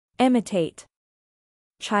imitate,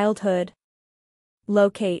 childhood,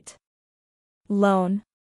 locate, loan,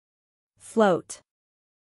 float,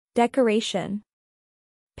 decoration,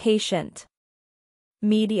 patient,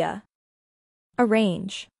 media,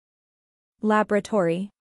 arrange,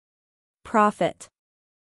 laboratory, profit,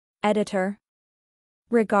 editor,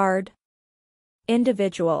 regard,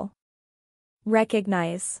 individual,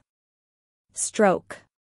 recognize, stroke,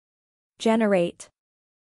 generate,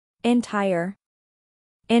 entire,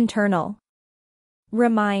 internal,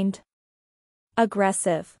 remind,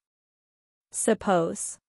 aggressive,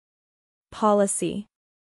 suppose, policy,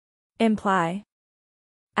 imply,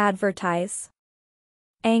 advertise,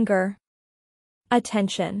 anger,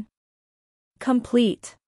 attention,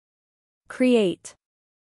 complete, create,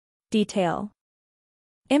 detail,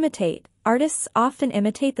 imitate. Artists often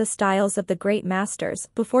imitate the styles of the great masters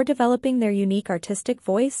before developing their unique artistic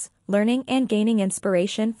voice, learning and gaining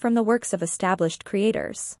inspiration from the works of established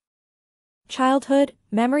creators. Childhood.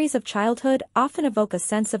 Memories of childhood often evoke a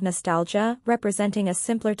sense of nostalgia, representing a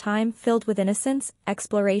simpler time filled with innocence,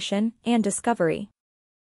 exploration, and discovery.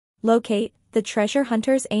 Locate. The treasure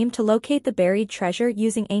hunters aim to locate the buried treasure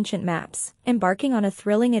using ancient maps, embarking on a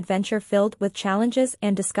thrilling adventure filled with challenges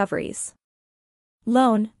and discoveries.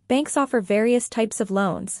 Loan. Banks offer various types of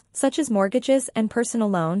loans, such as mortgages and personal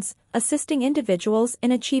loans, assisting individuals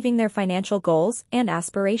in achieving their financial goals and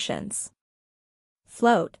aspirations.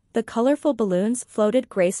 Float. The colorful balloons floated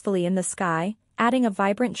gracefully in the sky, adding a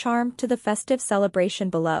vibrant charm to the festive celebration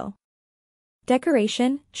below.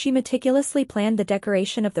 Decoration. She meticulously planned the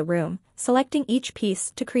decoration of the room, selecting each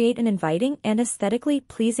piece to create an inviting and aesthetically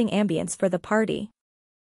pleasing ambience for the party.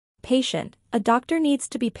 Patient. A doctor needs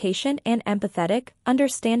to be patient and empathetic,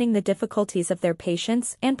 understanding the difficulties of their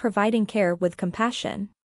patients and providing care with compassion.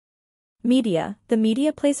 Media. The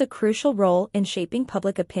media plays a crucial role in shaping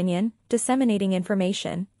public opinion, disseminating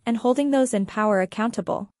information, and holding those in power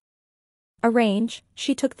accountable. Arrange.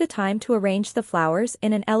 She took the time to arrange the flowers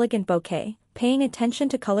in an elegant bouquet, paying attention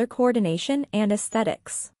to color coordination and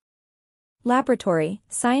aesthetics. Laboratory.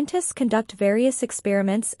 Scientists conduct various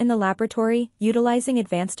experiments in the laboratory, utilizing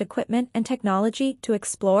advanced equipment and technology to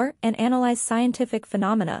explore and analyze scientific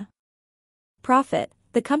phenomena. Profit.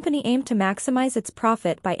 The company aimed to maximize its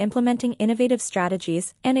profit by implementing innovative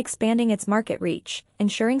strategies and expanding its market reach,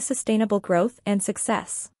 ensuring sustainable growth and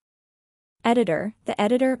success. Editor. The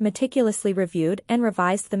editor meticulously reviewed and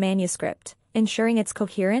revised the manuscript, ensuring its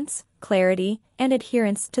coherence, clarity, and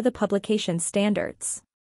adherence to the publication standards.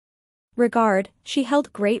 Regard. She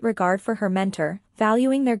held great regard for her mentor,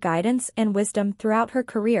 valuing their guidance and wisdom throughout her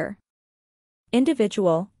career.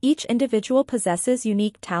 Individual. Each individual possesses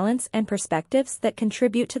unique talents and perspectives that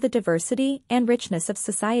contribute to the diversity and richness of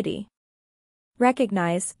society.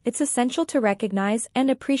 Recognize. It's essential to recognize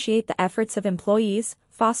and appreciate the efforts of employees,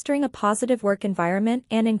 fostering a positive work environment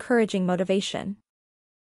and encouraging motivation.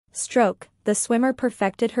 Stroke. The swimmer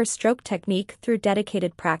perfected her stroke technique through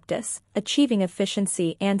dedicated practice, achieving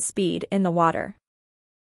efficiency and speed in the water.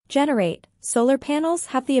 Generate. Solar panels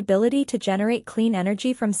have the ability to generate clean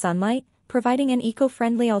energy from sunlight, providing an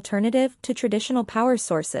eco-friendly alternative to traditional power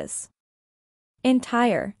sources.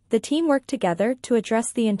 Entire. The team worked together to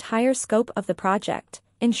address the entire scope of the project,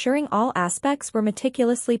 ensuring all aspects were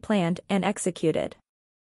meticulously planned and executed.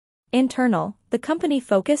 Internal. The company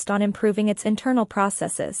focused on improving its internal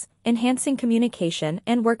processes, enhancing communication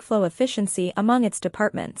and workflow efficiency among its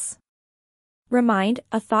departments. Remind.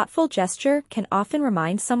 A thoughtful gesture can often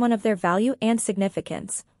remind someone of their value and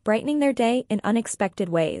significance, brightening their day in unexpected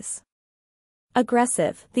ways.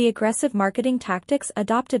 Aggressive. The aggressive marketing tactics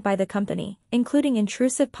adopted by the company, including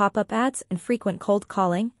intrusive pop-up ads and frequent cold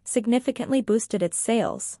calling, significantly boosted its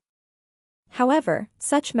sales. However,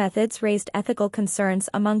 such methods raised ethical concerns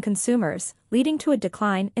among consumers, leading to a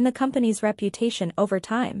decline in the company's reputation over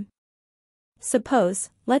time.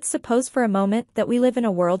 Let's suppose for a moment that we live in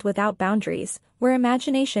a world without boundaries, where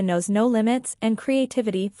imagination knows no limits and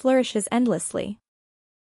creativity flourishes endlessly.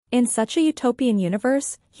 In such a utopian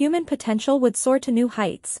universe, human potential would soar to new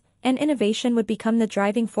heights, and innovation would become the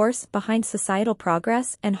driving force behind societal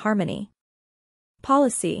progress and harmony.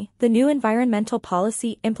 Policy. The new environmental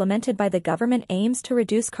policy implemented by the government aims to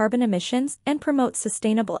reduce carbon emissions and promote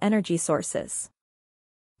sustainable energy sources.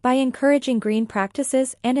 By encouraging green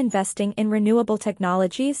practices and investing in renewable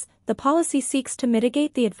technologies, the policy seeks to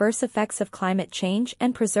mitigate the adverse effects of climate change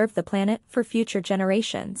and preserve the planet for future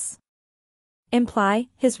generations. Imply.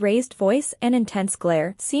 His raised voice and intense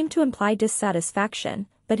glare seemed to imply dissatisfaction,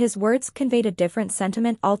 but his words conveyed a different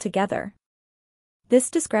sentiment altogether. This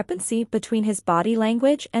discrepancy between his body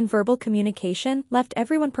language and verbal communication left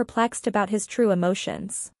everyone perplexed about his true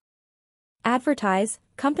emotions. Advertise.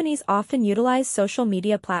 Companies often utilize social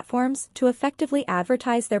media platforms to effectively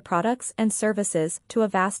advertise their products and services to a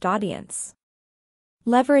vast audience.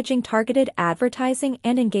 Leveraging targeted advertising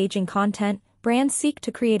and engaging content, brands seek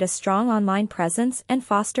to create a strong online presence and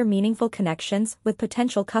foster meaningful connections with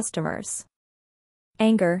potential customers.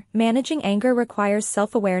 Anger. Managing anger requires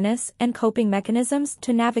self-awareness and coping mechanisms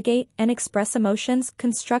to navigate and express emotions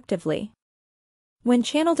constructively. When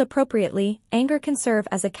channeled appropriately, anger can serve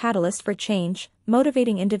as a catalyst for change,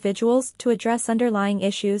 motivating individuals to address underlying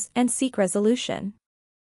issues and seek resolution.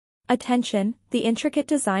 Attention. The intricate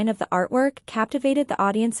design of the artwork captivated the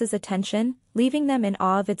audience's attention, leaving them in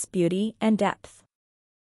awe of its beauty and depth.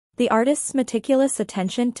 The artist's meticulous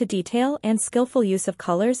attention to detail and skillful use of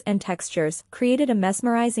colors and textures created a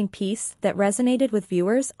mesmerizing piece that resonated with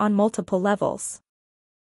viewers on multiple levels.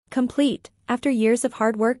 Complete. After years of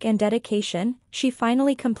hard work and dedication, she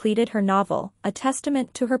finally completed her novel, a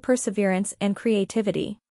testament to her perseverance and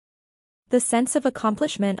creativity. The sense of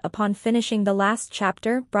accomplishment upon finishing the last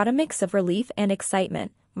chapter brought a mix of relief and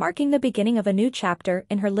excitement, marking the beginning of a new chapter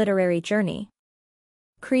in her literary journey.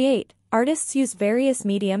 Create. Artists use various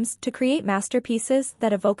mediums to create masterpieces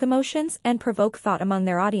that evoke emotions and provoke thought among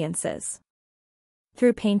their audiences.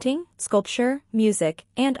 Through painting, sculpture, music,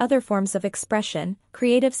 and other forms of expression,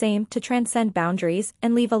 creatives aim to transcend boundaries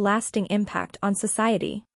and leave a lasting impact on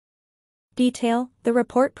society. Detail. The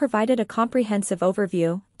report provided a comprehensive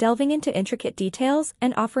overview, delving into intricate details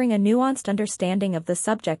and offering a nuanced understanding of the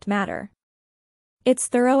subject matter. Its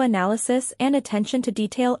thorough analysis and attention to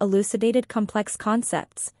detail elucidated complex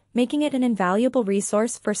concepts, making it an invaluable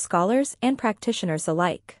resource for scholars and practitioners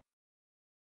alike.